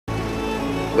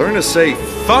Learn to say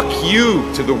fuck you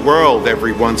to the world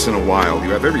every once in a while.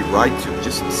 You have every right to.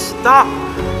 Just stop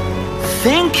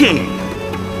thinking,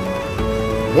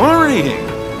 worrying,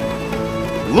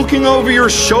 looking over your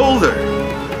shoulder,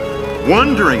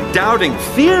 wondering, doubting,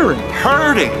 fearing,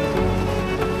 hurting,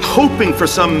 hoping for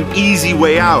some easy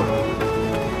way out,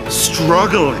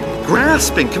 struggling,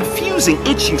 grasping, confusing,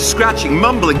 itching, scratching,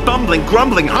 mumbling, bumbling,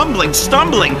 grumbling, humbling,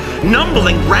 stumbling,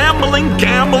 numbling, rambling,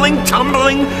 gambling,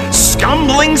 tumbling,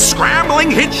 scumbling, scrambling,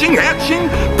 hitching, hatching,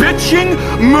 bitching,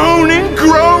 moaning,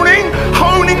 groaning,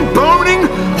 honing, boning,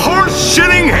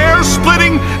 horse-shitting,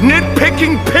 hair-splitting,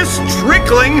 nitpicking,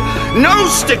 piss-trickling,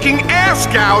 nose-sticking,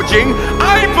 ass-gouging,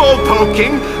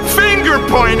 eyeball-poking,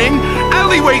 finger-pointing,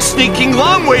 alleyway-sneaking,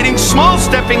 long-waiting,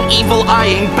 small-stepping,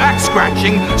 evil-eyeing,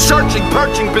 back-scratching, searching,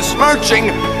 perching, besmirching,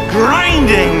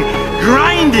 grinding,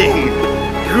 grinding,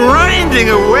 grinding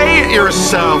away at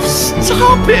yourself.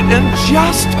 Stop it and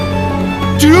just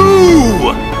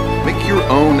do! Make your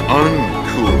own uncool.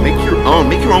 Make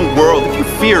your own world. If you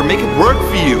fear, make it work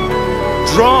for you.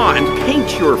 Draw and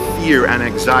paint your fear and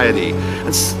anxiety.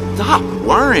 And stop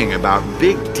worrying about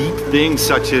big, deep things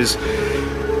such as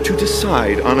to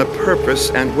decide on a purpose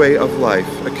and way of life,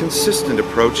 a consistent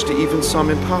approach to even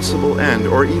some impossible end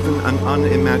or even an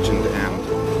unimagined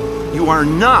end. You are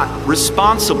not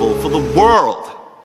responsible for the world.